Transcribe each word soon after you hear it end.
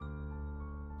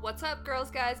What's up,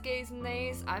 girls, guys, gays, and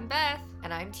theys? I'm Beth.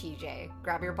 And I'm TJ.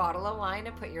 Grab your bottle of wine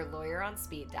and put your lawyer on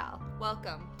speed dial.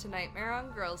 Welcome to Nightmare on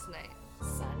Girls' Night.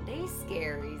 Sunday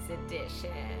Scaries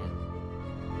edition.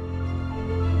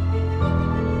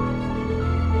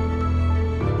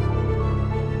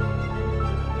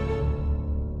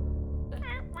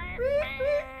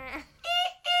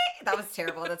 That was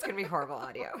terrible. That's going to be horrible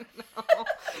audio. No,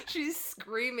 she's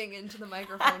screaming into the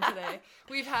microphone today.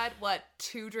 We've had,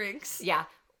 2 drinks? Yeah.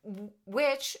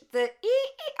 Which,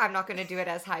 I'm not going to do it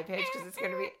as high pitched because it's going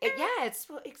to be,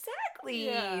 exactly.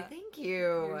 Yeah. Thank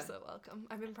you. You're so welcome.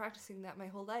 I've been practicing that my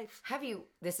whole life. Have you?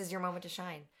 This is your moment to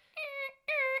shine.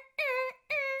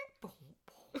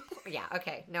 Yeah,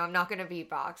 okay. No, I'm not going to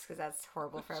beatbox because that's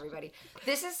horrible for everybody.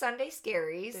 This is Sunday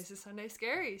Scaries. This is Sunday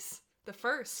Scaries. The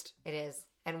first. It is.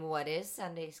 And what is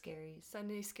Sunday Scaries?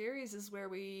 Sunday Scaries is where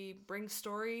we bring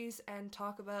stories and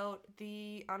talk about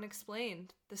the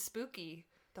unexplained, the spooky,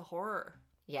 the horror.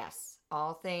 Yes.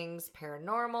 All things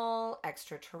paranormal,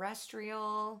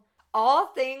 extraterrestrial, all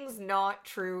things not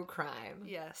true crime.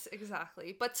 Yes,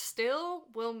 exactly. But still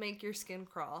will make your skin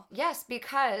crawl. Yes,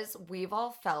 because we've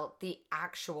all felt the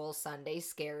actual Sunday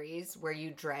Scaries where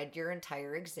you dread your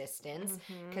entire existence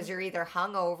because you're either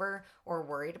hungover or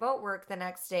worried about work the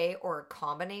next day or a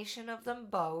combination of them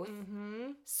both.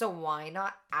 So why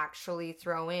not actually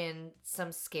throw in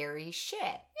some scary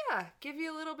shit? Yeah, give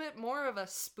you a little bit more of a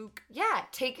spook. Yeah,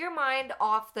 take your mind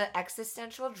off the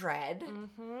existential dread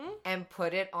and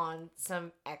put it on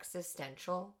some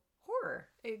existential horror.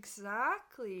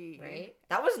 Exactly. Right?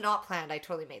 That was not planned. I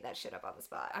totally made that shit up on the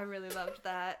spot. I really loved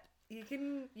that. You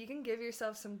can give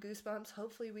yourself some goosebumps.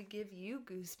 Hopefully we give you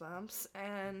goosebumps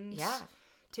and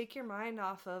take your mind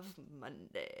off of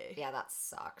Monday. Yeah, that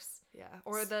sucks. Yeah.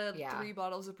 Or the 3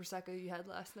 bottles of Prosecco you had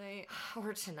last night.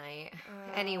 Or tonight.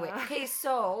 Anyway. Okay,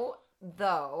 so,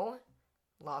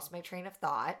 lost my train of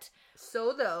thought.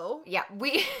 Yeah,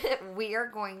 we are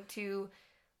going to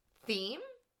theme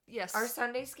our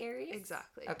Sunday Scaries?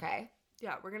 Exactly. Okay.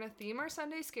 Yeah, we're going to theme our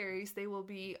Sunday Scaries. They will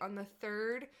be on the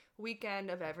 3rd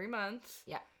weekend of every month.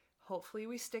 Yeah. Hopefully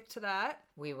we stick to that.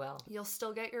 We will. You'll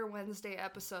still get your Wednesday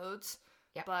episodes.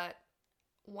 Yeah. But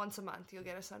once a month you'll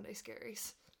get a Sunday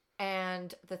Scaries.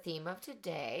 And the theme of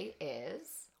today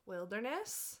is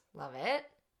wilderness. Love it.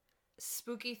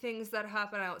 Spooky things that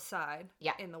happen outside.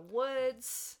 Yeah. In the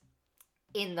woods.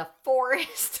 In the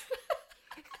forest.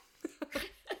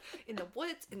 In the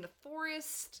woods, in the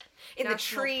forest. In the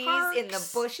trees, parks, in the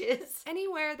bushes.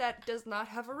 Anywhere that does not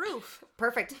have a roof.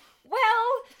 Perfect.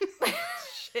 Well.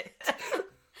 Shit.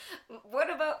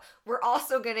 What about, we're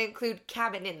also going to include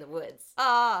cabin in the woods.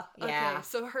 Okay. Yeah.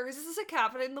 So hers is a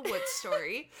cabin in the woods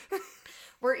story.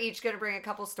 We're each going to bring a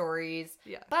couple stories.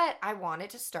 Yeah. But I wanted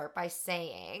to start by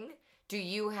saying, do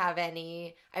you have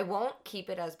any, I won't keep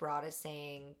it as broad as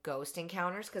saying ghost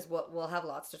encounters because we'll have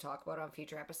lots to talk about on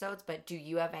future episodes, but do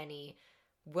you have any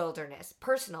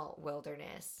personal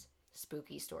wilderness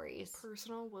spooky stories?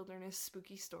 Personal wilderness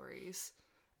spooky stories.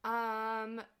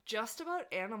 Just about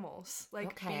animals.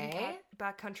 Like being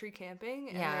backcountry camping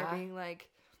and there being like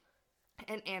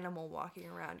an animal walking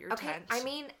around your tent. I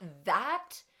mean,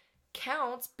 that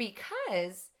counts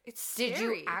because it's scary. Did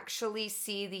you actually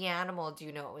see the animal? Do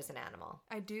you know it was an animal?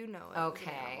 I do know it was an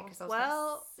animal.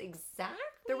 Well, exactly.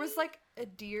 There was like a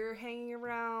deer hanging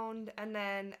around and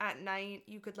then at night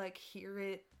you could like hear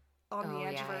it on the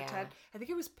edge of our tent. I think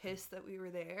it was pissed that we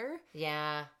were there.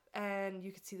 Yeah. And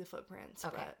you could see the footprints.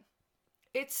 Okay. But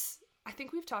I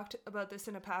think we've talked about this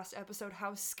in a past episode,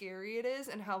 how scary it is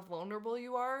and how vulnerable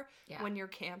you are when you're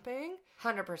camping.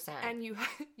 100%. And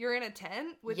you're in a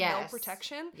tent with no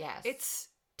protection. Yes. It's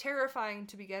terrifying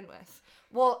to begin with.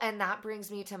 Well, and that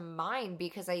brings me to mind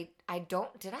because did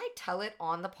I tell it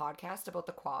on the podcast about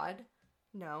the quad?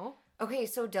 No. Okay,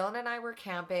 so Dylan and I were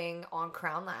camping on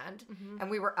Crown Land and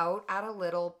we were out at a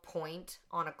little point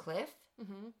on a cliff.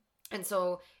 And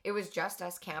so it was just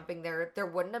us camping there. There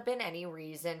wouldn't have been any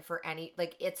reason for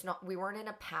we weren't in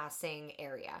a passing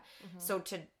area. So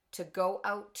to go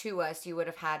out to us, you would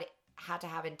have had to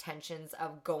have intentions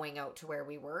of going out to where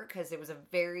we were because it was a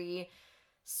very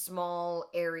small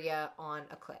area on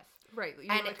a cliff. Right. You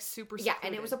were like super secluded. Yeah,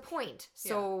 and it was a point.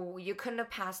 So you couldn't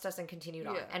have passed us and continued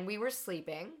on. And we were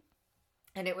sleeping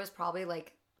and it was probably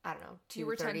like, I don't know,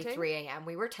 2:30, 3 a.m.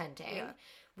 We were tenting. Yeah.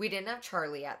 We didn't have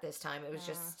Charlie at this time. It was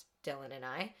just Dylan and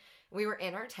I. We were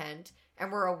in our tent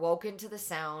and we're awoken to the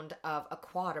sound of a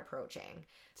quad approaching.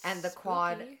 And the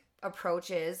quad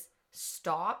approaches,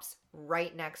 stops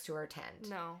right next to our tent.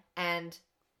 No. And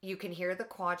you can hear the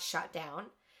quad shut down.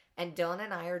 And Dylan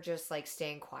and I are just like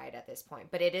staying quiet at this point.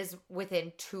 But it is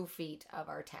within 2 feet of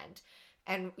our tent.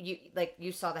 And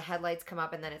you saw the headlights come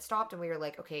up and then it stopped and we were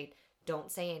like, okay,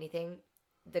 don't say anything.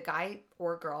 The guy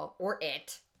or girl or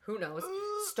it, who knows,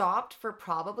 stopped for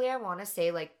probably, I want to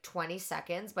say like 20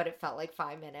 seconds, but it felt like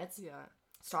 5 minutes. Yeah.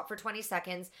 Stopped for 20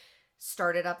 seconds,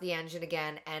 started up the engine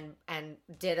again and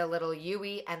did a little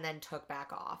U-ey and then took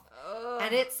back off.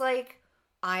 And it's like,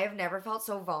 I have never felt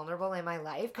so vulnerable in my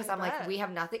life because I'm like, we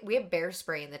have nothing. We have bear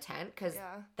spray in the tent because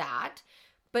that.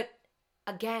 But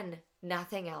again,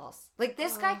 nothing else. Like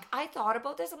this guy, I thought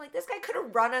about this. I'm like, this guy could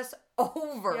have run us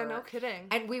over. Yeah, no kidding.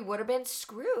 And we would have been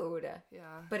screwed. Yeah.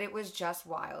 But it was just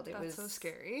wild. It was so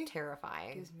scary.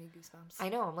 Terrifying. Gives me goosebumps. I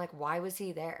know. I'm like, why was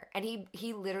he there? And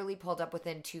he literally pulled up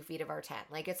within 2 feet of our tent.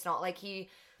 Like, it's not like he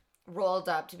rolled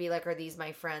up to be like, are these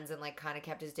my friends? And like kind of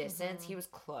kept his distance. He was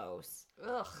close.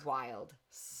 Ugh. Wild.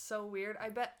 So weird. I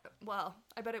bet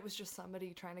it was just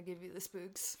somebody trying to give you the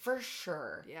spooks. For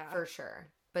sure. Yeah. For sure.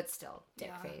 But still,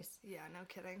 dick face. Yeah, no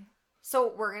kidding.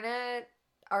 So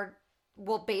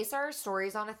we'll base our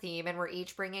stories on a theme, and we're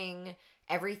each bringing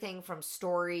everything from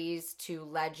stories to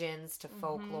legends to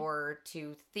folklore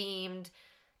to themed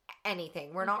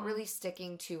anything. We're not really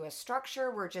sticking to a structure.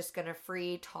 We're just gonna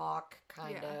free talk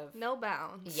kind of. No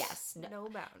bounds. Yes. No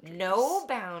boundaries. No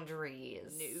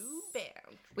boundaries. No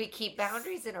boundaries. We keep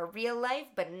boundaries in our real life,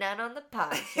 but none on the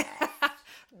podcast.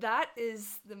 That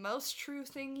is the most true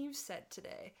thing you've said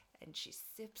today. And she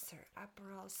sips her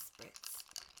Aperol Spritz.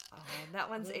 Oh, that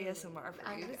one's ASMR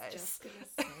for you guys. I was just gonna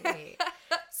say.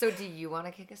 So do you want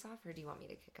to kick us off or do you want me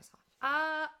to kick us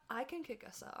off? I can kick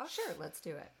us off. Sure, let's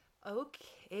do it.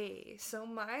 Okay, so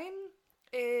mine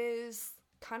is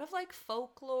kind of like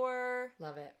folklore.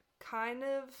 Love it. Kind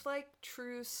of like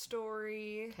true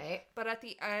story. Okay. But at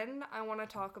the end, I want to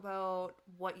talk about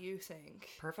what you think.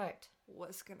 Perfect.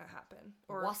 Was gonna happen.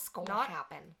 Or what's gonna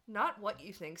happen. Not what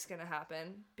you think's gonna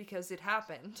happen, because it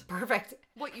happened. Perfect.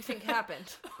 What you think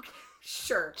happened. Okay.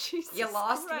 Sure. Jesus you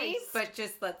lost Christ. me, but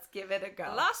just let's give it a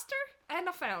go. Lost her and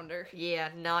I found her. Yeah,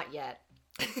 not yet.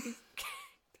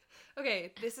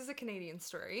 Okay, this is a Canadian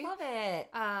story. Love it.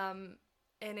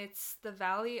 And it's the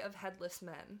Valley of Headless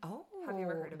Men. Oh. Have you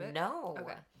ever heard of it? No.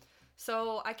 Okay.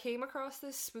 So I came across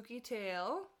this spooky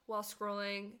tale while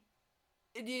scrolling.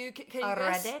 Can you guess?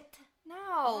 Reddit?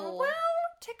 No. Well,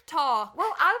 TikTok.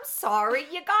 Well, I'm sorry.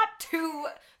 You got two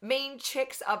main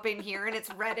chicks up in here, and it's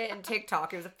Reddit and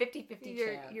TikTok. It was a 50-50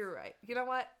 chance. You're right. You know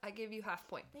what? I give you half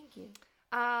point. Thank you.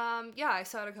 Yeah, I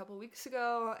saw it a couple weeks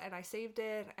ago, and I saved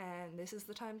it, and this is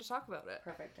the time to talk about it.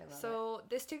 Perfect. I love it. So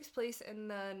this takes place in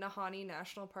the Nahanni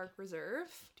National Park Reserve.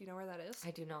 Do you know where that is?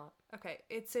 I do not. Okay,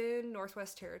 it's in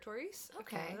Northwest Territories of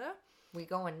Canada. We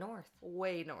going north.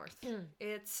 Way north.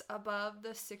 It's above the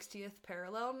 60th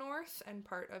parallel north and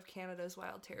part of Canada's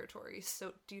Wild Territories.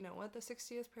 So do you know what the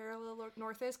 60th parallel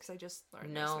north is? Because I just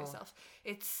learned this myself.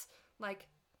 It's like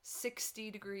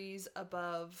 60 degrees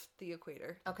above the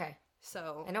equator. Okay.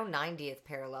 So I know 90th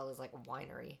parallel is like a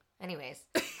winery. Anyways.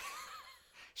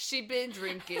 She been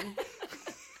drinking.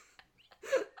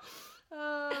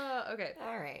 Okay.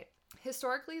 All right.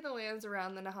 Historically, the lands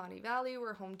around the Nahanni Valley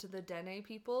were home to the Dene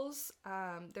peoples.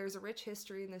 There's a rich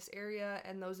history in this area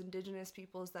and those indigenous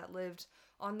peoples that lived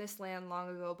on this land long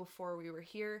ago before we were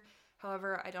here.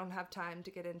 However, I don't have time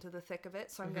to get into the thick of it,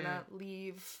 so I'm going to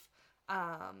leave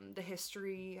the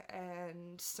history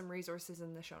and some resources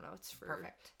in the show notes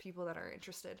for people that are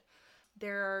interested.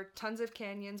 There are tons of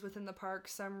canyons within the park,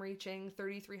 some reaching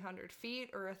 3,300 feet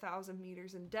or 1,000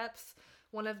 meters in depth,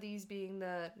 one of these being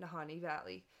the Nahanni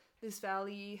Valley. This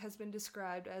valley has been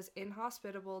described as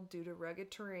inhospitable due to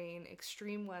rugged terrain,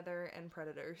 extreme weather, and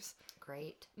predators.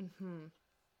 Great.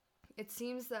 It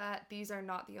seems that these are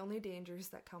not the only dangers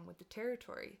that come with the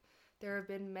territory. There have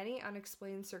been many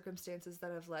unexplained circumstances that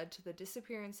have led to the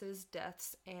disappearances,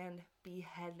 deaths, and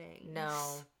beheadings. No.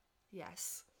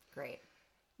 Yes. Great.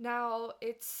 Now,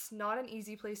 it's not an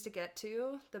easy place to get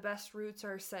to. The best routes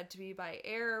are said to be by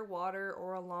air, water,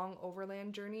 or a long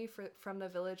overland journey from the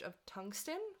village of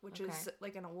Tungsten, which is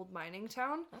like an old mining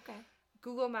town. Okay.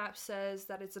 Google Maps says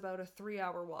that it's about a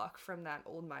 3-hour walk from that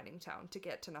old mining town to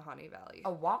get to Nahanni Valley.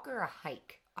 A walk or a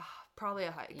hike? Probably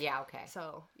a hike. Yeah, okay.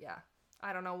 So, yeah.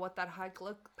 I don't know what that hike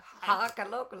look like.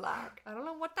 I don't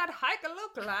know what that hike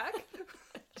look like.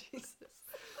 Jesus.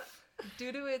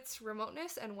 Due to its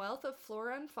remoteness and wealth of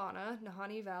flora and fauna,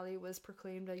 Nahanni Valley was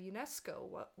proclaimed a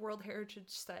UNESCO World Heritage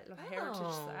Site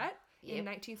in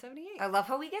 1978. I love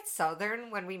how we get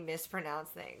southern when we mispronounce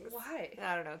things. Why?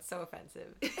 I don't know. It's so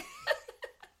offensive.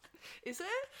 Is it?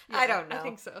 Yeah, I don't know. I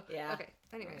think so. Yeah. Okay.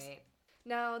 Anyways. Right.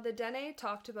 Now, the Dene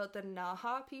talked about the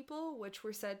Naha people, which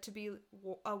were said to be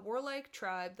a warlike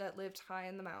tribe that lived high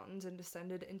in the mountains and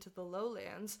descended into the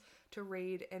lowlands to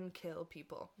raid and kill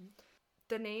people.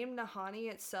 The name Nahani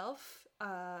itself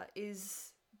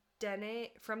is Dene.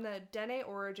 From the Dene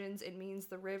origins, it means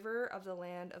the river of the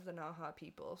land of the Naha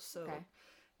people. So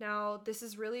now this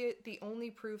is really the only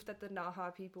proof that the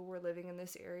Naha people were living in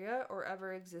this area or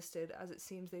ever existed, as it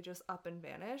seems they just up and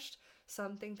vanished.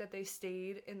 Some think that they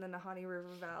stayed in the Nahani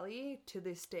River Valley to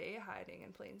this day, hiding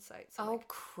in plain sight. So,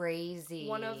 crazy.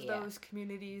 One of those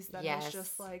communities that has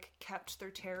just, kept their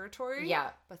territory.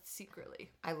 Yeah. But secretly.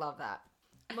 I love that.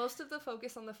 Most of the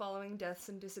focus on the following deaths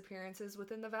and disappearances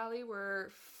within the valley were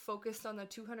focused on the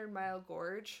 200-mile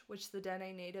gorge, which the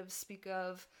Dene natives speak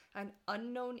of an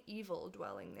unknown evil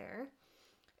dwelling there.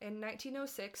 In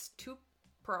 1906, 2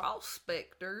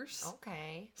 prospectors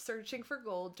searching for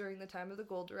gold during the time of the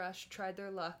gold rush tried their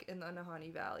luck in the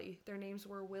Nahani Valley. Their names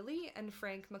were Willie and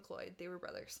Frank McLeod. They were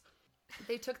brothers.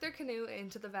 They took their canoe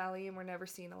into the valley and were never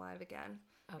seen alive again.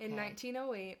 In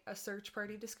 1908, a search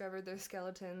party discovered their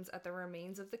skeletons at the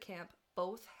remains of the camp,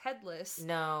 both headless.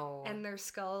 No. And their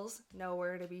skulls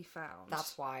nowhere to be found.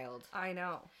 That's wild. I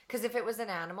know. Because if it was an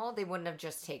animal, they wouldn't have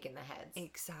just taken the heads.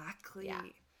 Exactly. Yeah.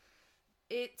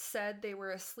 It said they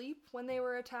were asleep when they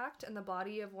were attacked, and the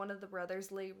body of one of the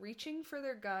brothers lay reaching for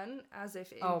their gun as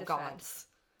if in defense.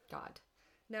 God.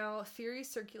 Now, theories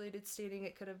circulated stating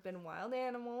it could have been wild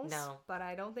animals. No. But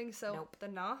I don't think so. Nope. The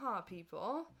Naha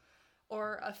people.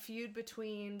 Or a feud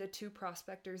between the 2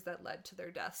 prospectors that led to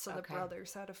their deaths. So the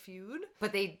brothers had a feud.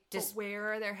 But they just... But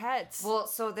where are their heads? Well,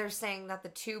 so they're saying that the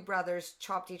 2 brothers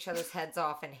chopped each other's heads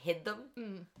off and hid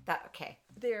them?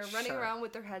 They're running around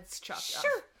with their heads chopped off.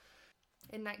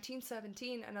 In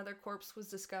 1917, another corpse was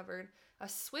discovered. A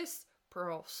Swiss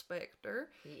prospector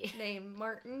named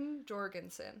Martin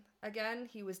Jorgensen. Again,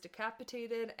 he was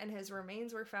decapitated and his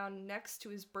remains were found next to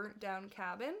his burnt down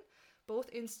cabin.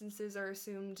 Both instances are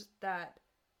assumed that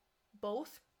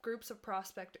both groups of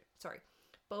prospectors...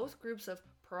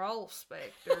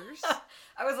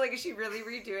 I was like, is she really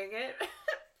redoing it?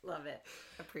 Love it.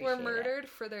 Appreciate were murdered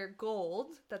for their gold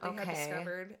that they had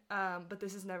discovered, but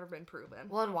this has never been proven.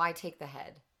 Well, and why take the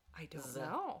head? I don't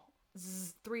know.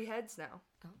 3 heads now.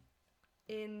 Oh.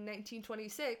 In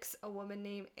 1926, a woman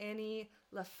named Annie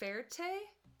Laferte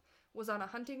was on a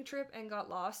hunting trip and got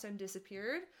lost and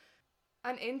disappeared.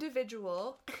 An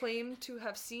individual claimed to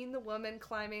have seen the woman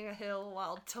climbing a hill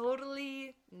while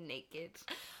totally naked.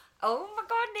 Oh my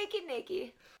god,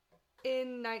 naked.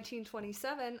 In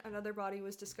 1927, another body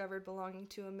was discovered belonging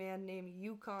to a man named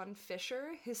Yukon Fisher.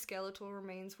 His skeletal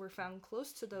remains were found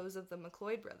close to those of the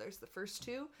McLeod brothers, the first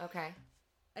 2. Okay.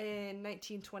 In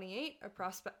 1928, a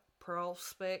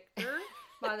prospector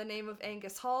by the name of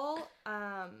Angus Hall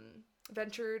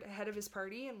ventured ahead of his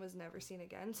party and was never seen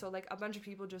again. So, a bunch of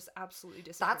people just absolutely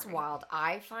disappeared. That's wild.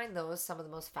 I find those some of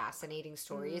the most fascinating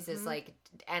stories is,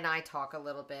 and I talk a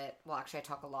little bit, well, actually, I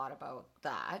talk a lot about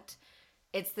that.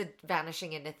 It's the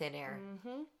vanishing into thin air.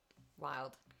 Mm-hmm.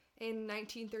 Wild. In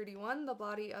 1931, the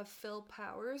body of Phil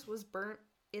Powers was burnt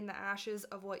in the ashes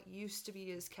of what used to be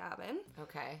his cabin.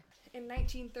 Okay. In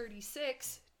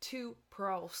 1936, 2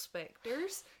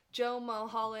 prospectors, Joe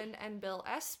Mulholland and Bill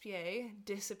Espier,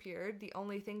 disappeared. The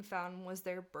only thing found was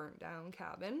their burnt down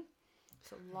cabin.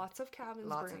 So lots of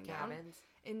cabins burning down.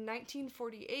 In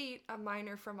 1948, a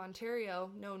miner from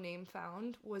Ontario, no name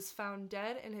found, was found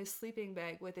dead in his sleeping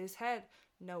bag with his head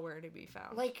nowhere to be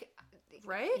found.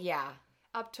 Right? Yeah.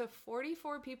 Up to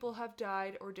 44 people have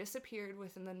died or disappeared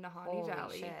within the Nahani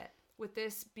Valley. Shit. With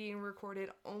this being recorded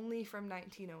only from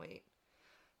 1908.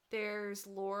 There's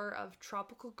lore of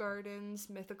tropical gardens,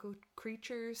 mythical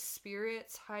creatures,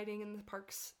 spirits hiding in the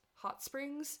park's hot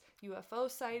springs,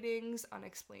 UFO sightings,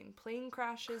 unexplained plane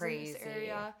crashes in this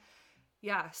area.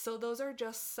 Yeah, so those are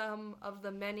just some of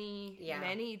the many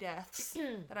deaths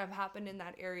that have happened in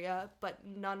that area, but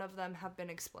none of them have been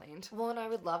explained. Well, and I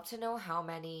would love to know how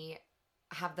many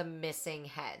have the missing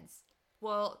heads.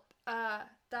 Well,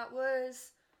 that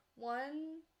was 1,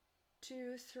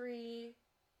 2, 3,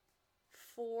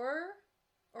 4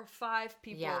 or 5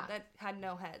 people that had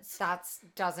no heads. That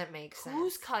doesn't make sense.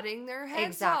 Who's cutting their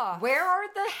heads off? Where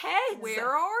are the heads? Where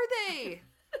are they?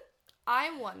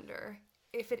 I wonder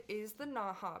if it is the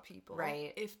Naha people.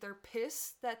 Right. If they're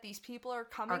pissed that these people are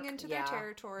coming into their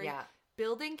territory,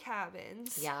 building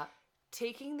cabins,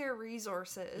 taking their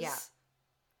resources,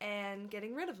 and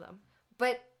getting rid of them.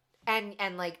 But, and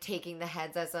taking the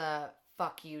heads as a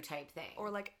fuck you type thing.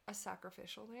 Or a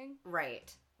sacrificial thing.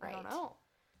 Right. I don't know.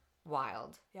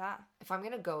 Wild. Yeah. If I'm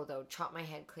gonna go though, chop my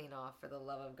head clean off for the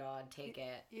love of God. Take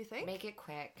it. You think? Make it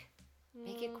quick.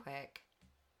 Make it quick.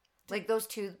 Like those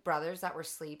two brothers that were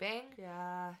sleeping.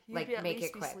 Yeah. Like, make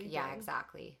it quick. Yeah,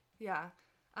 exactly. Yeah.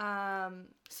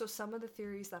 So some of the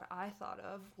theories that I thought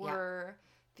of were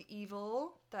the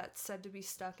evil that's said to be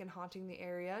stuck and haunting the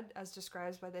area, as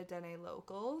described by the Dene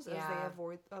locals, as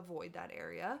they avoid that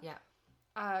area. Yeah.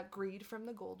 Greed from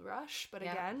the gold rush, but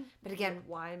again,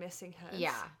 why missing heads?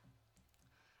 Yeah.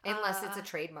 Unless it's a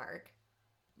trademark.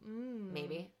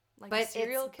 Maybe. Like a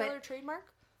serial killer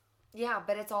trademark? Yeah,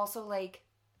 but it's also like,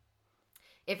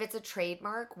 if it's a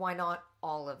trademark, why not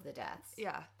all of the deaths?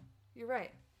 Yeah, you're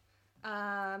right.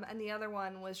 And the other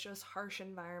one was just harsh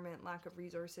environment, lack of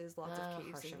resources, lots of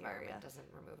caves in the area. Doesn't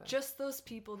remove it. Just those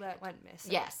people that went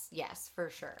missing. Yes, for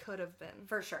sure. Could have been.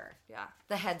 For sure. Yeah.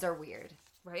 The heads are weird.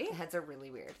 Right? The heads are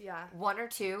really weird. Yeah. One or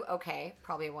two, okay,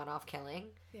 probably a one-off killing.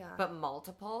 Yeah. But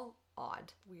multiple,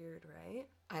 odd. Weird, right?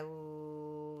 I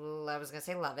was going to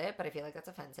say love it, but I feel like that's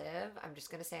offensive. I'm just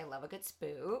going to say I love a good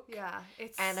spook. Yeah.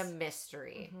 And a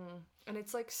mystery. Mm-hmm. And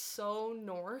it's like so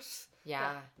north.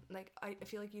 Yeah. Like, I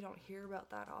feel like you don't hear about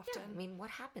that often. Yeah, I mean, what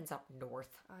happens up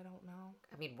north? I don't know.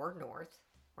 I mean, we're north.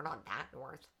 We're not that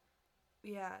north.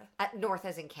 Yeah. North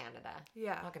as in Canada.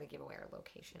 Yeah. I'm not going to give away our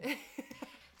location.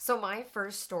 So my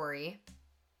first story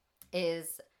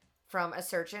is from a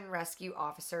search and rescue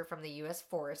officer from the U.S.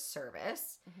 Forest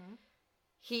Service. Mm-hmm.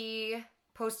 He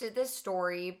posted this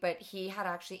story, but he had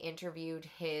actually interviewed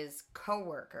his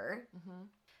coworker.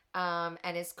 Mm-hmm.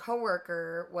 And his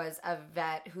coworker was a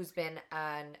vet who's been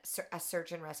a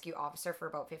search and rescue officer for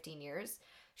about 15 years.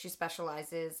 She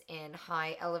specializes in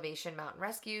high elevation mountain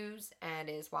rescues and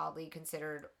is widely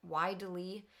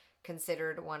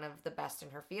considered one of the best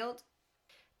in her field.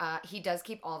 He does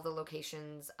keep all the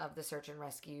locations of the search and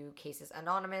rescue cases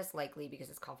anonymous, likely because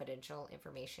it's confidential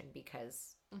information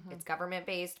because it's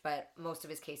government-based, but most of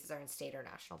his cases are in state or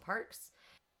national parks.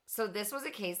 So this was a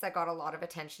case that got a lot of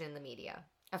attention in the media.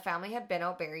 A family had been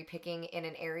out berry picking in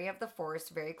an area of the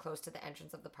forest very close to the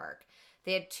entrance of the park.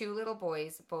 They had 2 little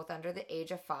boys, both under the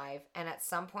age of 5, and at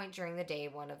some point during the day,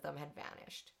 one of them had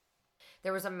vanished.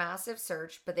 There was a massive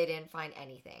search, but they didn't find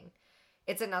anything.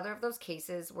 It's another of those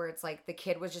cases where it's like the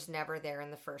kid was just never there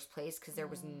in the first place because there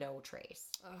was no trace.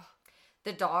 Ugh.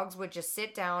 The dogs would just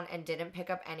sit down and didn't pick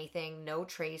up anything. No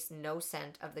trace, no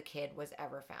scent of the kid was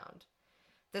ever found.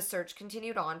 The search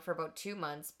continued on for about 2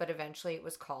 months, but eventually it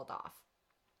was called off.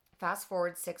 Fast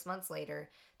forward 6 months later,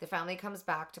 the family comes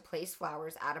back to place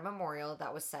flowers at a memorial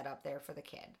that was set up there for the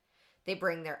kid. They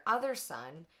bring their other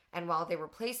son, and while they were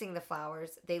placing the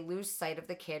flowers, they lose sight of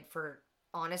the kid for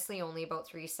honestly only about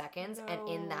 3 seconds, and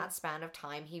in that span of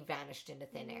time, he vanished into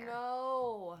thin air.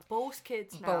 No. Both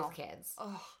kids now. Both kids.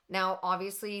 Ugh. Now,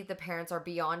 obviously, the parents are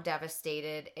beyond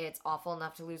devastated. It's awful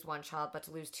enough to lose one child, but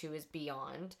to lose 2 is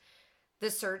beyond.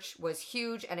 The search was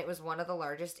huge, and it was one of the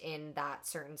largest in that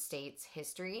certain state's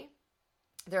history.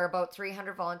 There are about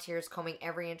 300 volunteers combing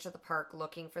every inch of the park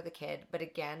looking for the kid, but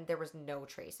again, there was no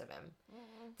trace of him.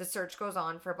 The search goes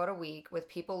on for about a week, with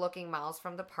people looking miles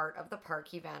from the part of the park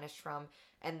he vanished from,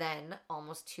 and then,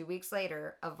 almost 2 weeks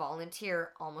later, a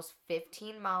volunteer almost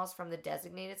 15 miles from the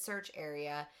designated search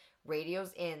area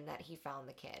radios in that he found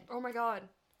the kid. Oh my god.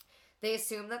 They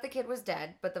assume that the kid was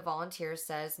dead, but the volunteer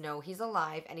says, no, he's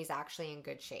alive, and he's actually in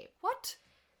good shape. What?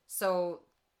 So,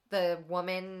 the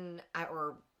woman,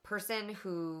 or person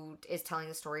who is telling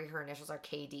the story, her initials are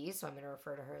KD, so I'm going to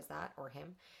refer to her as that, or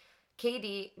him.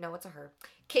 KD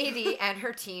and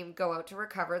her team go out to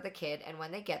recover the kid, and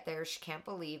when they get there, she can't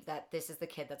believe that this is the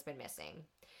kid that's been missing.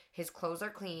 His clothes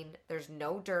are clean, there's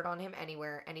no dirt on him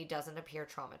anywhere, and he doesn't appear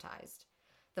traumatized.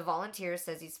 The volunteer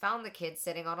says he's found the kid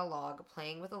sitting on a log,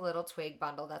 playing with a little twig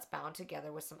bundle that's bound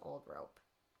together with some old rope.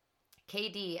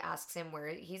 KD asks him where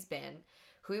he's been,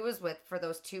 who he was with for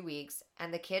those 2 weeks,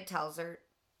 and the kid tells her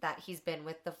that he's been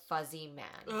with the fuzzy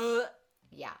man.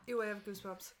 Yeah. Ew, I have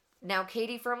goosebumps. Now,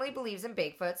 Katie firmly believes in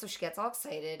Bigfoot, so she gets all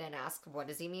excited and asks, what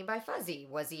does he mean by fuzzy?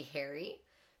 Was he hairy?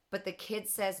 But the kid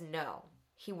says no,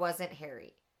 he wasn't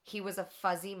hairy. He was a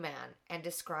fuzzy man and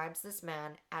describes this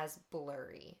man as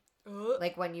blurry.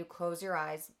 Like when you close your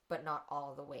eyes, but not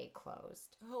all the way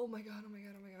closed. Oh my god, oh my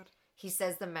god, oh my god. He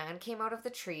says the man came out of the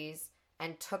trees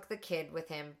and took the kid with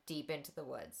him deep into the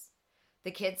woods. The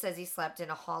kid says he slept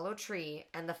in a hollow tree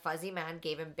and the fuzzy man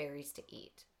gave him berries to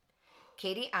eat.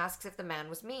 Katie asks if the man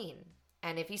was mean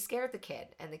and if he scared the kid,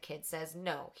 and the kid says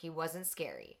no, he wasn't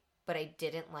scary, but I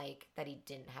didn't like that he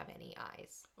didn't have any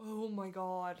eyes. Oh my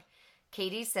god.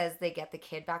 Katie says they get the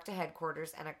kid back to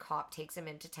headquarters and a cop takes him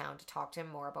into town to talk to him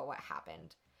more about what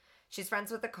happened. She's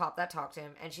friends with the cop that talked to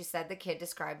him, and she said the kid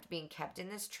described being kept in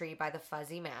this tree by the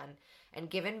fuzzy man and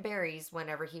given berries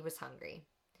whenever he was hungry.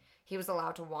 He was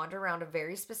allowed to wander around a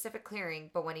very specific clearing,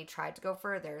 but when he tried to go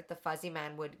further, the fuzzy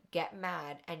man would get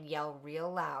mad and yell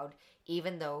real loud,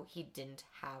 even though he didn't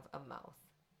have a mouth.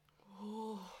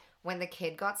 When the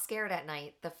kid got scared at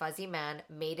night, the fuzzy man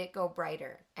made it go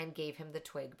brighter and gave him the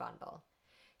twig bundle.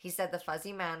 He said the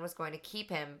fuzzy man was going to keep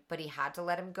him, but he had to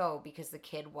let him go because the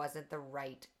kid wasn't the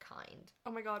right kind.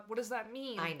 Oh my God, what does that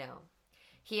mean? I know.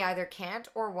 He either can't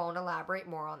or won't elaborate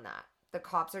more on that. The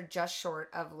cops are just short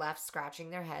of left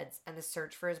scratching their heads, and the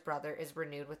search for his brother is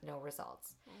renewed with no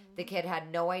results. The kid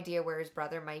had no idea where his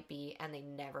brother might be, and they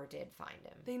never did find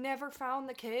him. They never found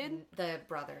the kid? The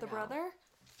brother, The brother?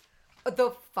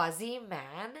 The fuzzy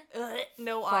man?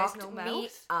 No eyes, no mouth? Me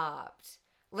up.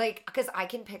 Like, because I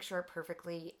can picture it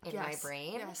perfectly in my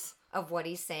brain of what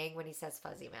he's saying when he says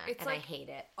fuzzy man, and like, I hate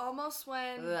it. Almost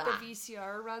when the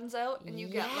VCR runs out and you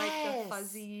get like the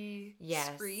fuzzy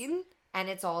screen. And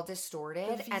it's all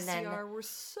distorted. The VCR and then were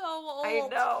so old. I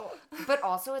know. But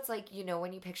also it's like, you know,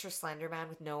 when you picture Slender Man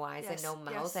with no eyes and no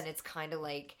mouth and it's kind of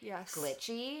like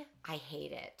glitchy. I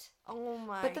hate it. Oh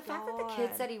my God. But the fact that the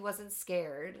kid said he wasn't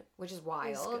scared, which is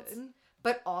wild.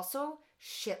 But also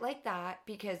shit like that,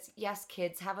 because yes,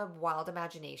 kids have a wild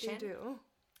imagination. They do.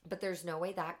 But there's no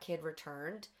way that kid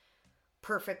returned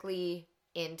perfectly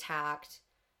intact,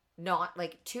 not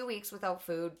like 2 weeks without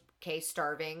food,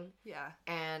 starving. Yeah.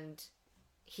 And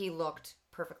he looked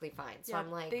perfectly fine. So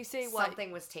I'm like, they say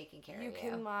something was taking care of you. You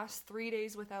can last 3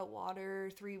 days without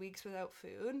water, 3 weeks without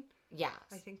food. Yeah.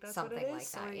 I think that's something what it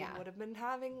is. Like that, so you would have been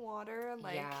having water.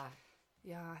 Like,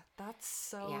 yeah, that's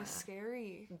so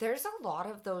scary. There's a lot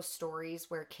of those stories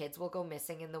where kids will go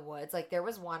missing in the woods. Like, there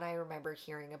was one I remember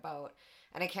hearing about,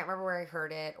 and I can't remember where I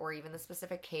heard it or even the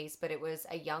specific case, but it was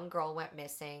a young girl went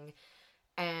missing,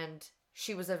 and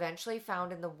she was eventually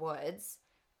found in the woods,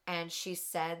 and she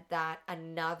said that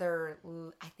another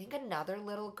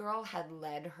little girl had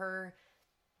led her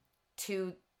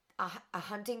to a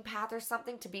hunting path or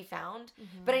something to be found.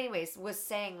 Mm-hmm. But anyways, was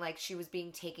saying like she was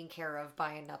being taken care of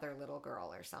by another little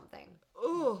girl or something.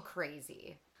 Ooh.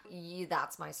 Crazy.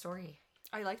 That's my story.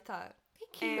 I like that.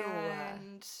 Thank you.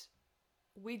 And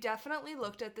we definitely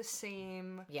looked at the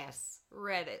same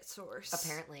Reddit source.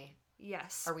 Apparently.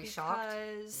 Yes. Are we shocked?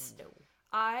 Because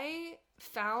I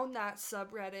found that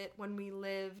subreddit when we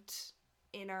lived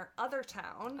in our other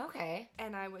town. Okay.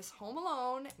 And I was home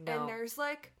alone. No. And there's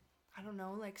like, I don't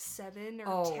know, like 7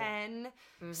 or 10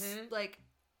 like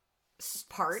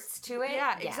parts to it.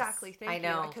 Yeah, exactly. Thank you.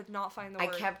 I could not find the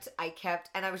word. I kept,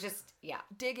 and I was just,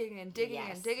 digging and digging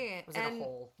and digging it. It was in a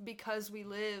hole. Because we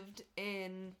lived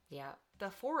in the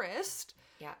forest,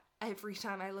 every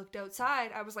time I looked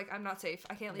outside, I was like, I'm not safe.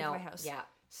 I can't leave my house. Yeah.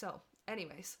 So,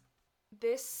 anyways,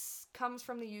 this comes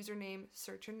from the username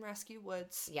Search and Rescue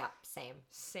Woods. Yeah, same.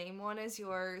 Same one as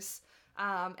yours.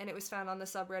 And it was found on the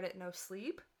subreddit No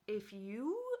Sleep. If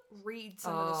you read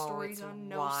some of the stories on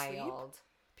No Sleep,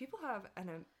 people have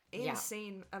an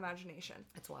insane imagination.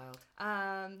 It's wild.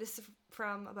 This is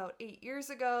from about 8 years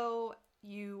ago.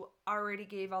 You already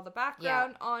gave all the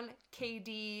background on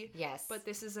KD. Yes. But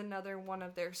this is another one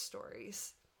of their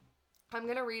stories. I'm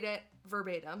going to read it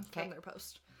verbatim from their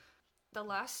post. The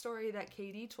last story that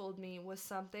KD told me was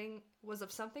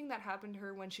of something that happened to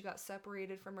her when she got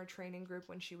separated from her training group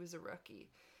when she was a rookie.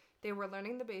 They were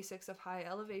learning the basics of high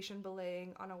elevation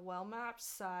belaying on a well-mapped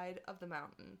side of the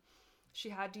mountain. She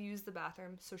had to use the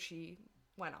bathroom, so she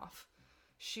went off.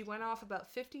 She went off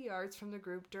about 50 yards from the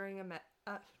group during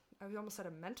I almost said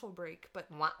a mental break, but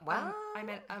I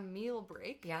meant a meal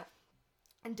break. Yeah.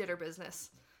 And did her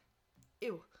business.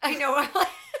 Ew. I know.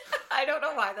 I don't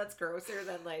know why that's grosser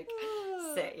than like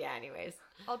sit. Yeah, anyways.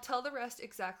 I'll tell the rest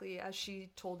exactly as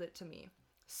she told it to me.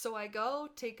 So I go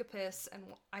take a piss, and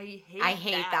I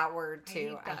hate that word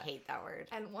too. I hate that word.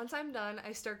 And once I'm done,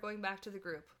 I start going back to the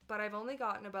group. But I've only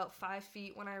gotten about 5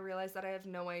 feet when I realize that I have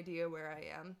no idea where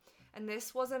I am. And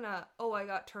this wasn't I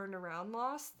got turned around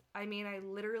lost. I mean, I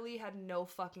literally had no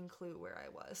fucking clue where I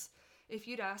was. If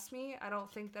you'd asked me, I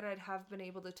don't think that I'd have been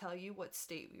able to tell you what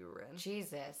state we were in.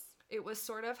 Jesus. It was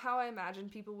sort of how I imagine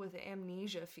people with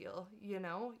amnesia feel, you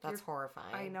know? That's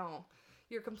horrifying. I know.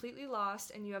 You're completely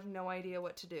lost and you have no idea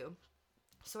what to do.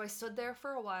 So I stood there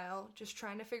for a while, just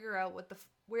trying to figure out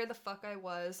where the fuck I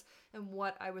was and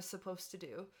what I was supposed to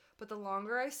do. But the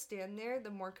longer I stand there,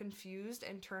 the more confused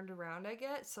and turned around I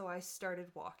get, so I started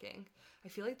walking. I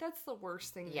feel like that's the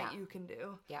worst thing that you can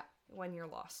do when you're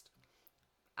lost.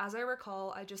 As I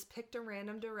recall, I just picked a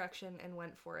random direction and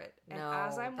went for it. And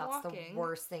as I'm walking... that's the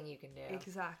worst thing you can do.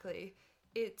 Exactly.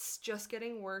 It's just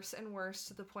getting worse and worse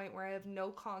to the point where I have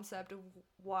no concept of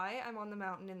why I'm on the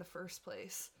mountain in the first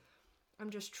place. I'm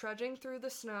just trudging through the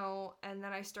snow, and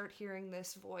then I start hearing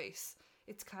this voice.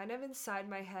 It's kind of inside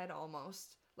my head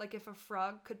almost, like if a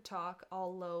frog could talk,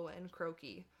 all low and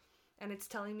croaky. And it's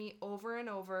telling me over and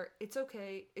over, it's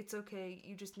okay,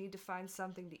 you just need to find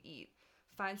something to eat.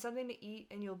 Find something to eat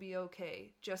and you'll be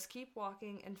okay. Just keep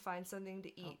walking and find something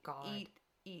to eat. Oh, God.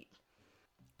 Eat.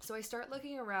 So I start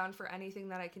looking around for anything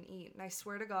that I can eat, and I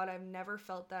swear to God, I've never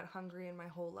felt that hungry in my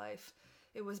whole life.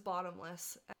 It was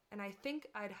bottomless, and I think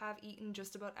I'd have eaten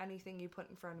just about anything you put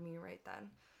in front of me right then.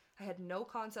 I had no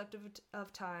concept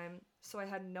of time, so I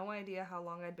had no idea how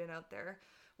long I'd been out there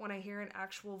when I hear an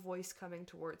actual voice coming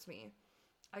towards me.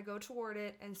 I go toward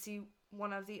it and see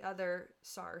one of the other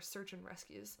SARS, search and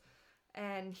rescues,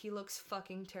 and he looks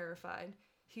fucking terrified.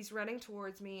 He's running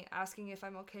towards me, asking if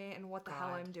I'm okay and what the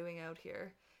hell I'm doing out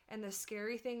here. And the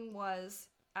scary thing was,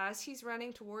 as he's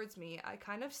running towards me, I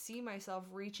kind of see myself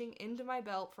reaching into my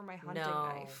belt for my hunting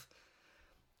knife.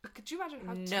 Could you imagine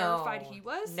how terrified he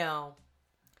was? No.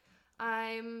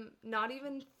 I'm not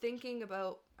even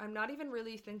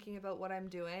really thinking about what I'm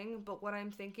doing, but what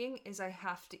I'm thinking is I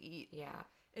have to eat. Yeah.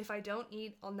 If I don't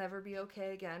eat, I'll never be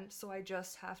okay again, so I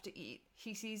just have to eat.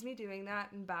 He sees me doing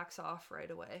that and backs off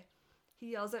right away.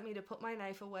 He yells at me to put my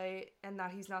knife away and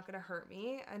that he's not going to hurt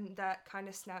me, and that kind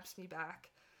of snaps me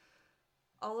back.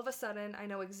 All of a sudden, I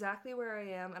know exactly where I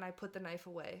am, and I put the knife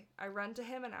away. I run to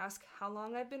him and ask how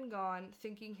long I've been gone,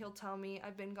 thinking he'll tell me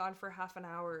I've been gone for half an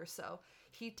hour or so.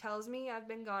 He tells me I've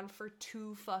been gone for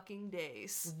 2 fucking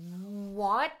days.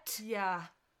 What? Yeah.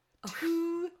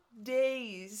 2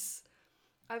 days.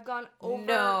 I've gone over...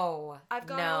 No. I've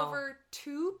gone over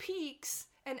 2 peaks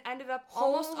and ended up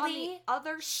almost on the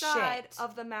other side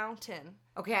of the mountain.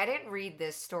 Okay, I didn't read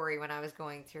this story when I was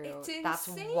going through. It's insane. That's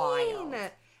wild.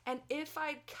 And if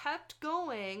I'd kept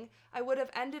going, I would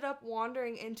have ended up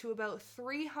wandering into about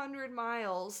 300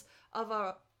 miles of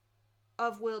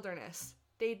wilderness.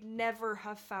 They'd never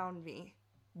have found me.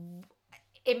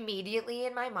 Immediately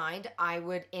in my mind, I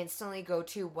would instantly go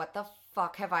to, what the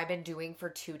fuck have I been doing for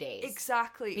 2 days?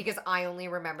 Exactly. Because I only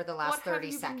remember the last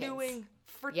 30 seconds. What have you been doing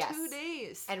for 2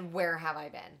 days? And where have I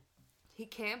been? He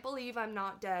can't believe I'm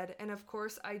not dead, and of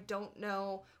course I don't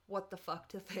know what the fuck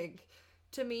to think.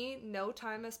 To me, no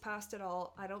time has passed at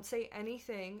all. I don't say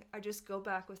anything. I just go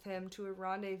back with him to a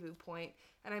rendezvous point,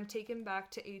 and I'm taken back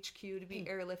to HQ to be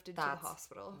airlifted to the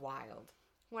hospital. Wild.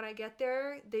 When I get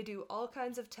there, they do all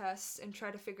kinds of tests and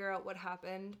try to figure out what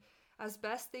happened. As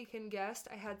best they can guess,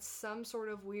 I had some sort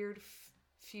of weird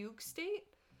fugue state,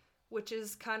 which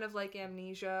is kind of like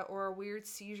amnesia or a weird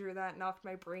seizure that knocked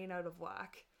my brain out of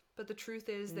whack. But the truth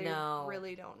is, they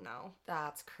really don't know.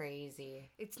 That's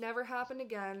crazy. It's never happened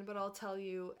again, but I'll tell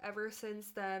you, ever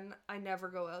since then, I never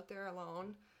go out there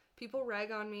alone. People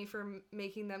rag on me for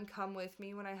making them come with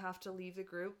me when I have to leave the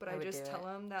group, but I just tell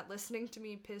them that listening to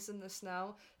me piss in the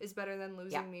snow is better than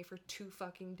losing me for 2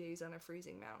 fucking days on a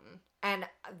freezing mountain. And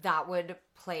that would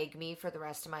plague me for the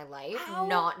rest of my life,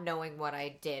 not knowing what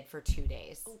I did for 2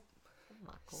 days. Oh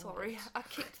my God. Sorry, I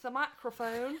kicked the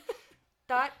microphone.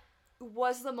 That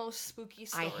was the most spooky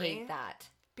story. I hate that.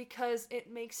 Because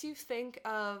it makes you think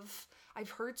of... I've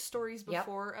heard stories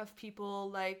before of people,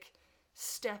 like,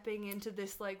 stepping into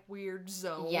this, like, weird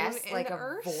zone in like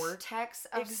Earth. A vortex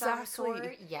of some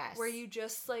sort. Yes. Where you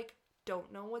just, like,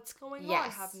 don't know what's going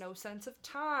on. Have no sense of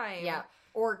time. Yeah.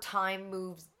 Or time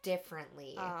moves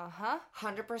differently. 100%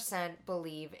 100%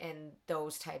 believe in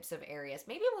those types of areas.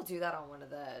 Maybe we'll do that on one of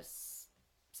the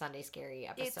Sunday Scary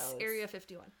episodes. It's Area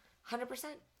 51. 100%?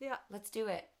 Yeah. Let's do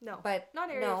it. No. But not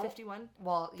Area 51.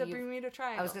 Well, the Bermuda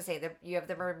Triangle. I was going to say, you have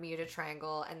the Bermuda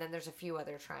Triangle, and then there's a few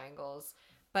other triangles.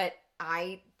 But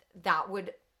that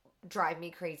would drive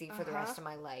me crazy for the rest of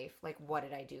my life. Like, what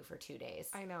did I do for 2 days?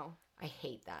 I know. I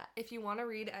hate that. If you want to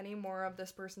read any more of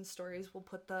this person's stories, we'll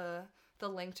put the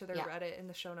link to their Reddit in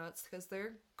the show notes, because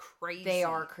they're crazy. They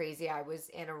are crazy. I was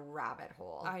in a rabbit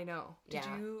hole. I know. Did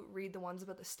you read the ones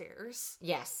about the stairs?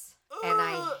 Yes. And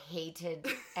I hated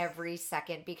every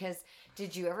second, because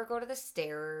did you ever go to the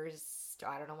stairs?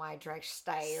 I don't know why I dragged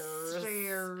stairs.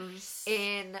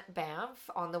 In Banff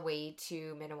on the way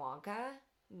to Minnewanka.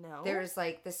 No. There's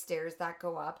like the stairs that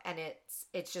go up, and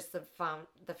it's just the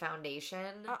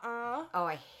foundation. Oh,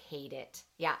 I hate it.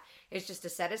 Yeah. It's just a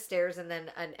set of stairs and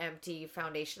then an empty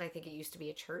foundation. I think it used to be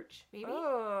a church, maybe.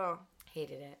 Oh.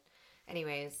 Hated it.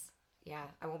 Anyways, yeah,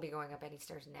 I won't be going up any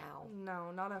stairs now.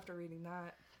 No, not after reading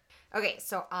that. Okay,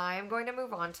 so I'm going to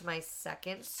move on to my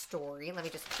second story. Let me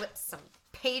just flip some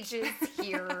pages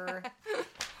here.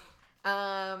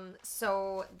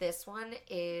 So this one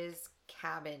is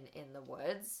Cabin in the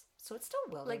Woods. So it's still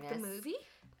wilderness. Like the movie?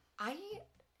 I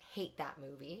hate that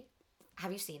movie.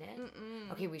 Have you seen it?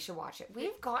 Mm-mm. Okay, we should watch it.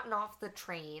 We've gotten off the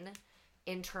train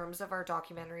in terms of our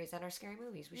documentaries and our scary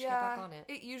movies. We should get back on it.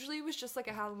 It usually was just like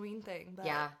a Halloween thing, but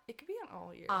it could be an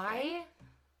all year thing.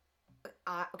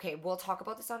 Okay, we'll talk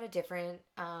about this on a different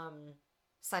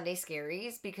Sunday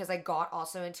Scaries, because I got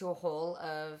also into a hole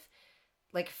of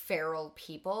like feral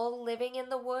people living in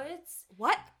the woods.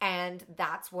 What? And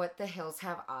that's what The Hills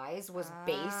Have Eyes was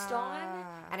based on.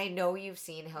 And I know you've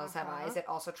seen Hills Have Eyes. It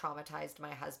also traumatized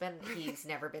my husband. He's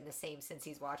never been the same since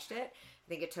he's watched it. I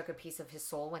think it took a piece of his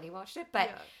soul when he watched it.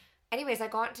 But anyways, I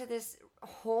got into this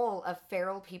hole of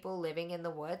feral people living in the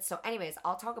woods. So anyways,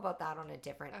 I'll talk about that on a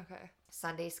different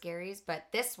Sunday Scaries. But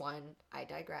this one, I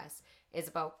digress, is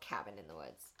about cabin in the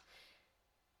woods.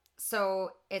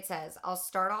 So it says, I'll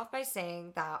start off by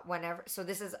saying that whenever... So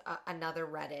this is another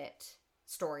Reddit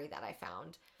story that I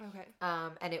found. Okay.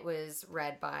 And it was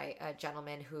read by a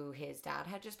gentleman who his dad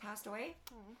had just passed away.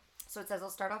 Aww. So it says, I'll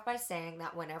start off by saying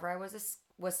that whenever I was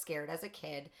scared as a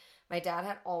kid, my dad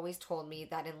had always told me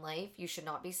that in life you should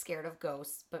not be scared of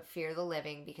ghosts, but fear the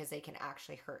living because they can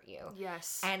actually hurt you.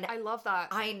 Yes. And I love that.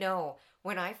 I know.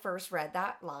 When I first read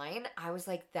that line, I was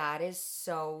like, that is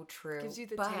so true. Gives you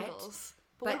the tingles.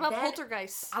 But what about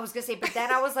poltergeists? I was going to say, but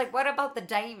then I was like, what about the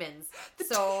demons?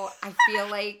 So I feel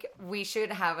like we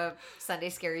should have a Sunday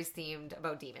Scaries themed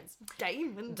about demons.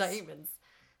 Demons.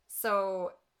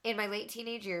 So in my late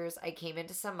teenage years, I came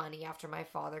into some money after my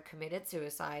father committed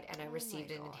suicide, and I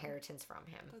received an inheritance from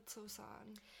him. That's so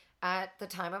sad. At the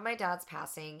time of my dad's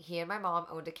passing, he and my mom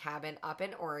owned a cabin up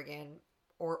in Oregon,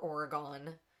 or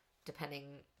Oregon,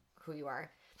 depending who you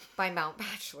are, by Mount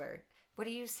Bachelor. What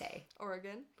do you say?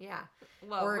 Oregon? Yeah.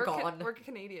 Well, Oregon. We're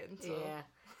Canadian, so. Yeah.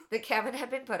 The cabin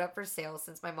had been put up for sale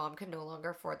since my mom could no longer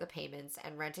afford the payments,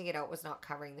 and renting it out was not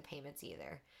covering the payments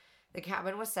either. The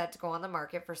cabin was set to go on the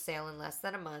market for sale in less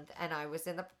than a month, and I was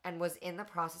in the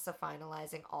process of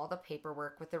finalizing all the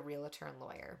paperwork with the realtor and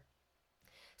lawyer.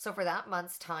 So for that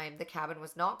month's time, the cabin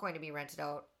was not going to be rented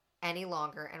out any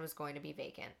longer and was going to be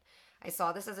vacant. I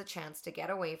saw this as a chance to get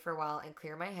away for a while and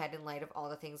clear my head in light of all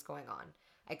the things going on.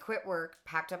 I quit work,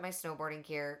 packed up my snowboarding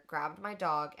gear, grabbed my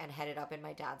dog, and headed up in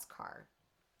my dad's car.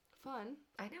 Fun.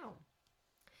 I know.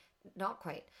 Not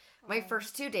quite. My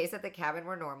first 2 days at the cabin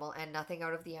were normal, and nothing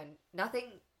out of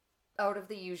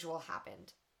the usual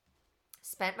happened.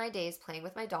 Spent my days playing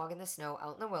with my dog in the snow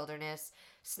out in the wilderness,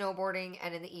 snowboarding,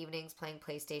 and in the evenings playing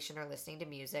PlayStation or listening to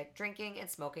music, drinking, and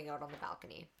smoking out on the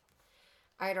balcony.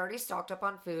 I had already stocked up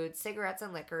on food, cigarettes,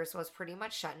 and liquor, so I was pretty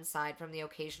much shut inside from the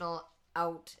occasional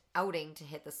outing to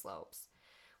hit the slopes.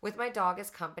 With my dog as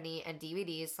company and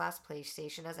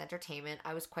DVDs/PlayStation as entertainment,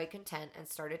 I was quite content and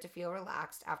started to feel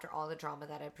relaxed after all the drama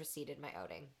that had preceded my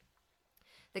outing.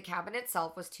 The cabin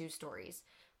itself was 2 stories.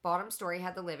 Bottom story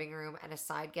had the living room and a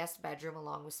side guest bedroom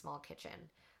along with small kitchen.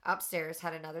 Upstairs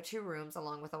had another 2 rooms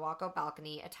along with a walkout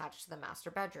balcony attached to the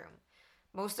master bedroom.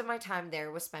 Most of my time there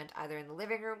was spent either in the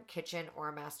living room, kitchen, or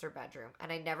a master bedroom,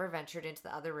 and I never ventured into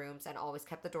the other rooms and always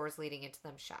kept the doors leading into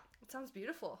them shut. It sounds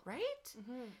beautiful. Right?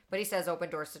 Mm-hmm. But he says open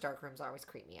doors to dark rooms always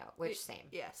creep me out, which same.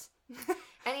 Yes.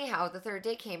 Anyhow, the 3rd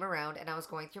day came around and I was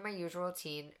going through my usual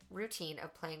routine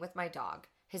of playing with my dog.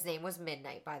 His name was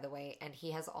Midnight, by the way, and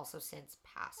he has also since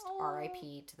passed.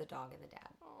 R.I.P. to the dog and the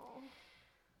dad. Aww.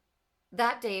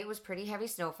 That day, it was pretty heavy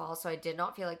snowfall, so I did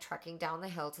not feel like trekking down the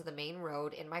hill to the main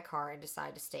road in my car and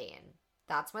decided to stay in.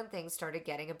 That's when things started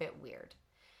getting a bit weird.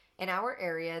 In our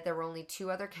area, there were only 2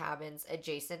 other cabins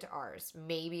adjacent to ours,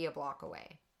 maybe a block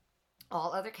away.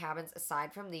 All other cabins,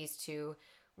 aside from these 2,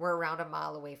 were around a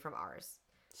mile away from ours.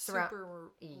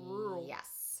 Super rural.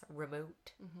 Yes,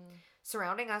 remote. Mm-hmm.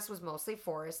 Surrounding us was mostly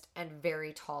forest and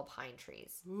very tall pine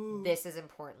trees. Ooh. This is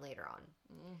important later on.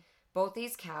 Mm. Both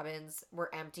these cabins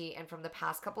were empty, and from the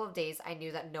past couple of days, I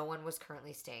knew that no one was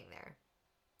currently staying there.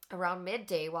 Around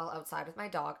midday, while outside with my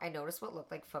dog, I noticed what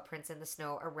looked like footprints in the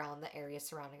snow around the area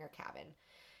surrounding our cabin.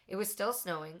 It was still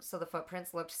snowing, so the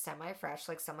footprints looked semi-fresh,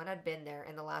 like someone had been there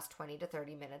in the last 20 to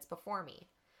 30 minutes before me.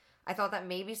 I thought that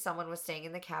maybe someone was staying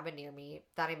in the cabin near me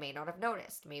that I may not have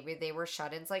noticed. Maybe they were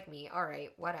shut-ins like me.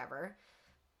 Alright, whatever.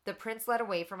 The prints led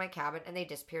away from my cabin, and they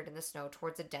disappeared in the snow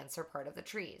towards a denser part of the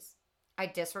trees. I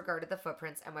disregarded the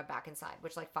footprints and went back inside,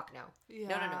 which, like, fuck no. Yeah.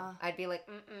 No. I'd be like,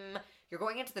 you're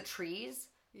going into the trees?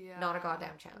 Yeah. Not a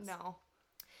goddamn chance. No.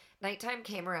 Nighttime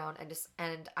came around,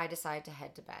 and I decided to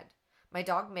head to bed. My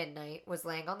dog Midnight was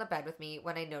laying on the bed with me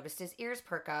when I noticed his ears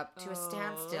perk up to a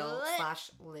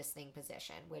standstill/listening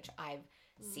position, which I've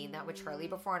seen that with Charlie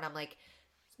before, and I'm like,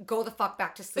 go the fuck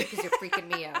back to sleep because you're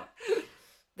freaking me out.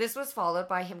 This was followed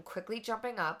by him quickly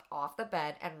jumping up off the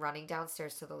bed and running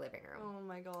downstairs to the living room. Oh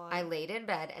my God. I laid in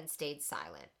bed and stayed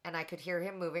silent, and I could hear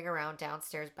him moving around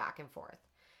downstairs back and forth.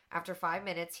 After 5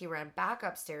 minutes, he ran back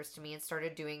upstairs to me and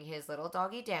started doing his little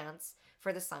doggy dance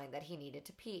for the sign that he needed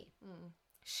to pee.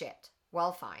 Shit.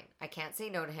 Well, fine. I can't say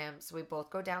no to him, so we both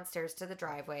go downstairs to the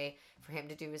driveway for him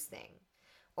to do his thing.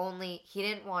 Only, he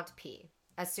didn't want to pee.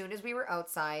 As soon as we were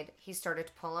outside, he started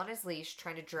to pull on his leash,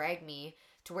 trying to drag me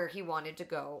to where he wanted to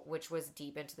go, which was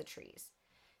deep into the trees.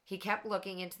 He kept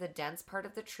looking into the dense part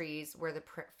of the trees where the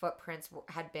footprints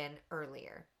had been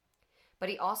earlier. But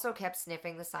he also kept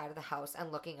sniffing the side of the house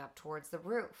and looking up towards the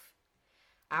roof.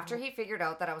 After he figured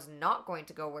out that I was not going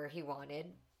to go where he wanted,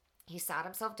 he sat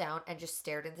himself down and just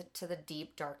stared into the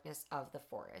deep darkness of the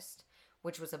forest,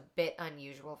 which was a bit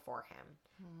unusual for him.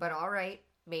 But all right,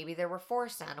 maybe there were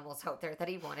forest animals out there that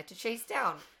he wanted to chase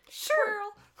down.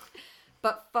 Sure.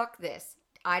 But fuck this.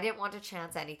 I didn't want to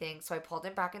chance anything, so I pulled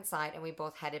him back inside and we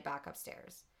both headed back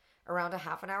upstairs. Around a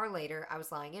half an hour later, I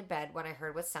was lying in bed when I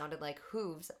heard what sounded like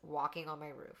hooves walking on my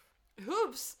roof.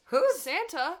 Hooves? Hooves?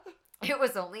 Santa? It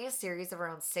was only a series of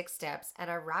around 6 steps,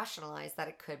 and I rationalized that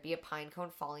it could be a pine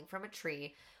cone falling from a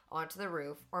tree onto the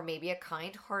roof, or maybe a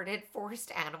kind-hearted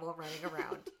forest animal running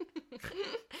around.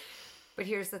 But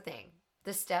here's the thing.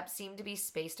 The steps seemed to be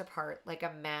spaced apart like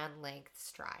a man-length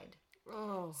stride.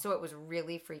 Oh. So it was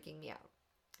really freaking me out.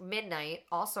 Midnight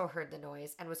also heard the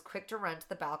noise and was quick to run to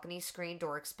the balcony screen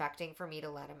door expecting for me to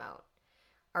let him out.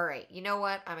 Alright, you know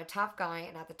what? I'm a tough guy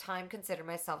and at the time considered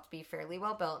myself to be fairly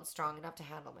well built and strong enough to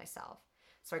handle myself.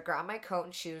 So I grabbed my coat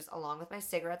and shoes along with my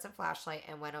cigarettes and flashlight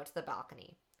and went out to the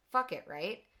balcony. Fuck it,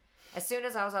 right? As soon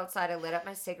as I was outside, I lit up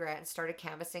my cigarette and started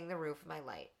canvassing the roof with my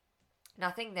light.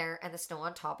 Nothing there and the snow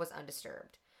on top was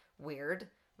undisturbed. Weird.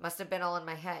 Must have been all in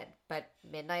my head, but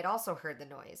Midnight also heard the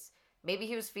noise. Maybe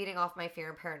he was feeding off my fear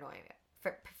and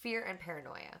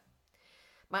paranoia.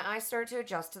 My eyes started to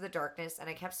adjust to the darkness, and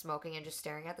I kept smoking and just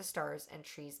staring at the stars and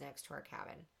trees next to our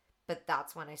cabin. But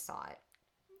that's when I saw it.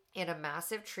 In a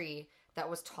massive tree that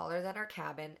was taller than our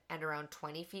cabin and around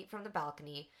 20 feet from the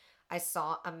balcony, I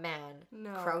saw a man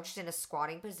crouched in a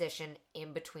squatting position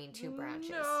in between 2 branches.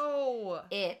 No!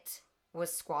 It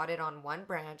was squatted on one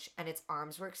branch, and its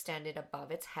arms were extended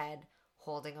above its head,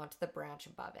 holding onto the branch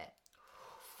above it.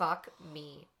 Fuck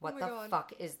me. What the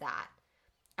fuck is that?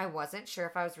 I wasn't sure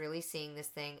if I was really seeing this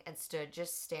thing and stood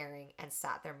just staring and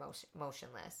sat there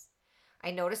motionless.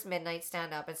 I noticed Midnight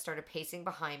stand up and started pacing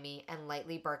behind me and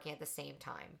lightly barking at the same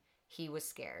time. He was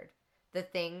scared. The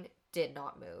thing did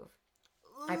not move.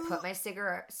 I put my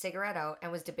cigarette out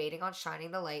and was debating on shining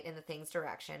the light in the thing's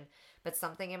direction, but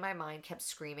something in my mind kept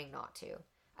screaming not to.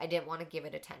 I didn't want to give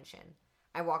it attention.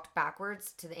 I walked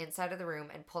backwards to the inside of the room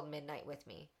and pulled Midnight with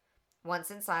me.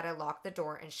 Once inside, I locked the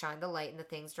door and shined the light in the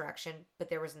thing's direction, but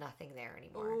there was nothing there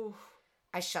anymore. Ooh.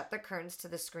 I shut the curtains to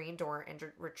the screen door and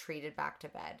retreated back to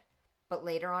bed. But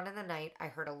later on in the night, I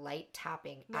heard a light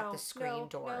tapping at the screen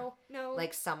door. No.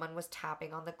 Like someone was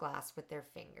tapping on the glass with their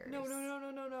fingers.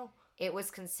 No. It was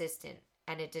consistent,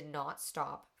 and it did not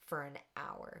stop for an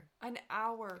hour. An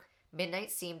hour.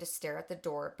 Midnight seemed to stare at the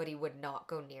door, but he would not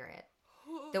go near it.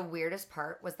 The weirdest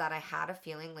part was that I had a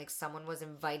feeling like someone was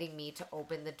inviting me to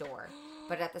open the door.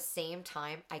 But at the same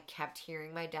time, I kept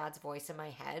hearing my dad's voice in my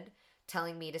head,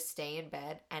 telling me to stay in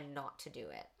bed and not to do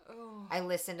it. Oh. I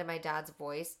listened to my dad's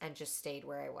voice and just stayed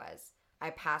where I was.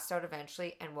 I passed out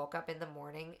eventually and woke up in the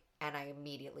morning, and I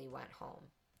immediately went home.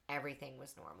 Everything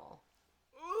was normal.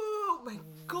 Oh my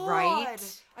god.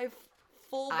 Right? I have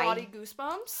full body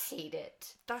goosebumps. Hate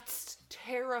it. That's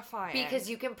terrifying. Because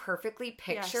you can perfectly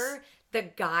picture the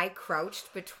guy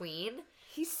crouched between.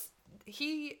 He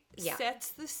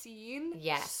sets the scene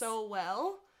so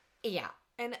well. Yeah.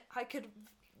 And I could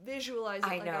visualize it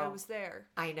like I was there.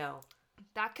 I know.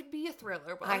 That could be a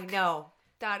thriller book. I know.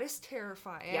 That is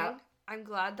terrifying. Yep. I'm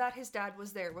glad that his dad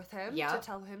was there with him to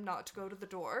tell him not to go to the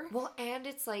door. Well, and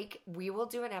it's like, we will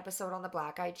do an episode on the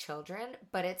Black-Eyed Children,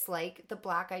 but it's like the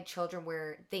Black-Eyed Children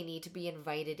where they need to be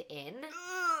invited in.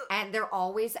 And they're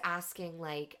always asking,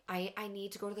 like, I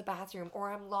need to go to the bathroom,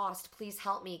 or I'm lost. Please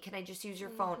help me. Can I just use your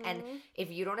phone? And if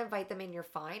you don't invite them in, you're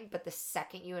fine. But the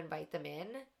second you invite them in,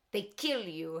 they kill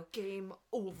you. Game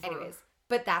over. Anyways.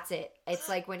 But that's it. It's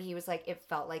like when he was like, it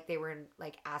felt like they were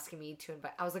like asking me to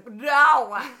invite. I was like,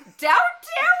 no, don't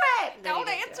do it. Don't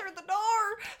answer the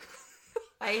door.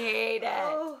 I hate it.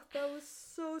 Oh, that was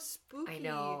so spooky. I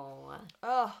know.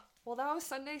 Oh, well, that was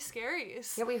Sunday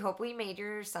Scaries. Yeah, we hope we made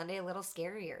your Sunday a little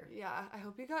scarier. Yeah, I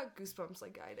hope you got goosebumps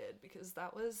like I did because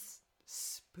that was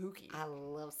spooky. I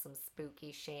love some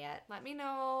spooky shit. Let me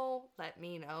know.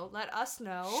 Let us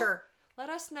know. Sure. let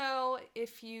us know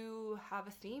if you have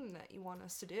a theme that you want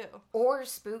us to do. Or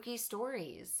spooky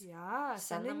stories. Yeah.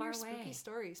 Send them our spooky way.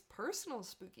 Stories. Personal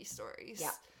spooky stories.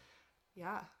 Yeah.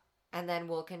 Yeah. And then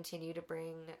we'll continue to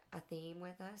bring a theme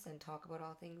with us and talk about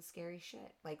all things scary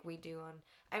shit. Like we do on...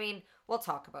 I mean, we'll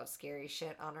talk about scary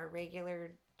shit on our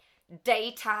regular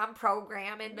daytime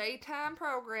programming.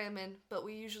 But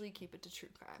we usually keep it to true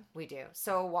crime. We do.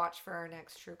 So watch for our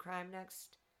next true crime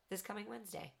this coming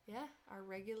Wednesday. Yeah, our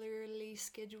regularly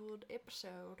scheduled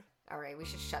episode. All right, we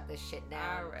should shut this shit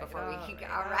down before we keep going.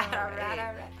 All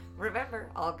right. Remember,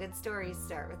 all good stories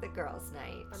start with a girls'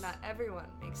 night. But not everyone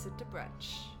makes it to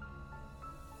brunch.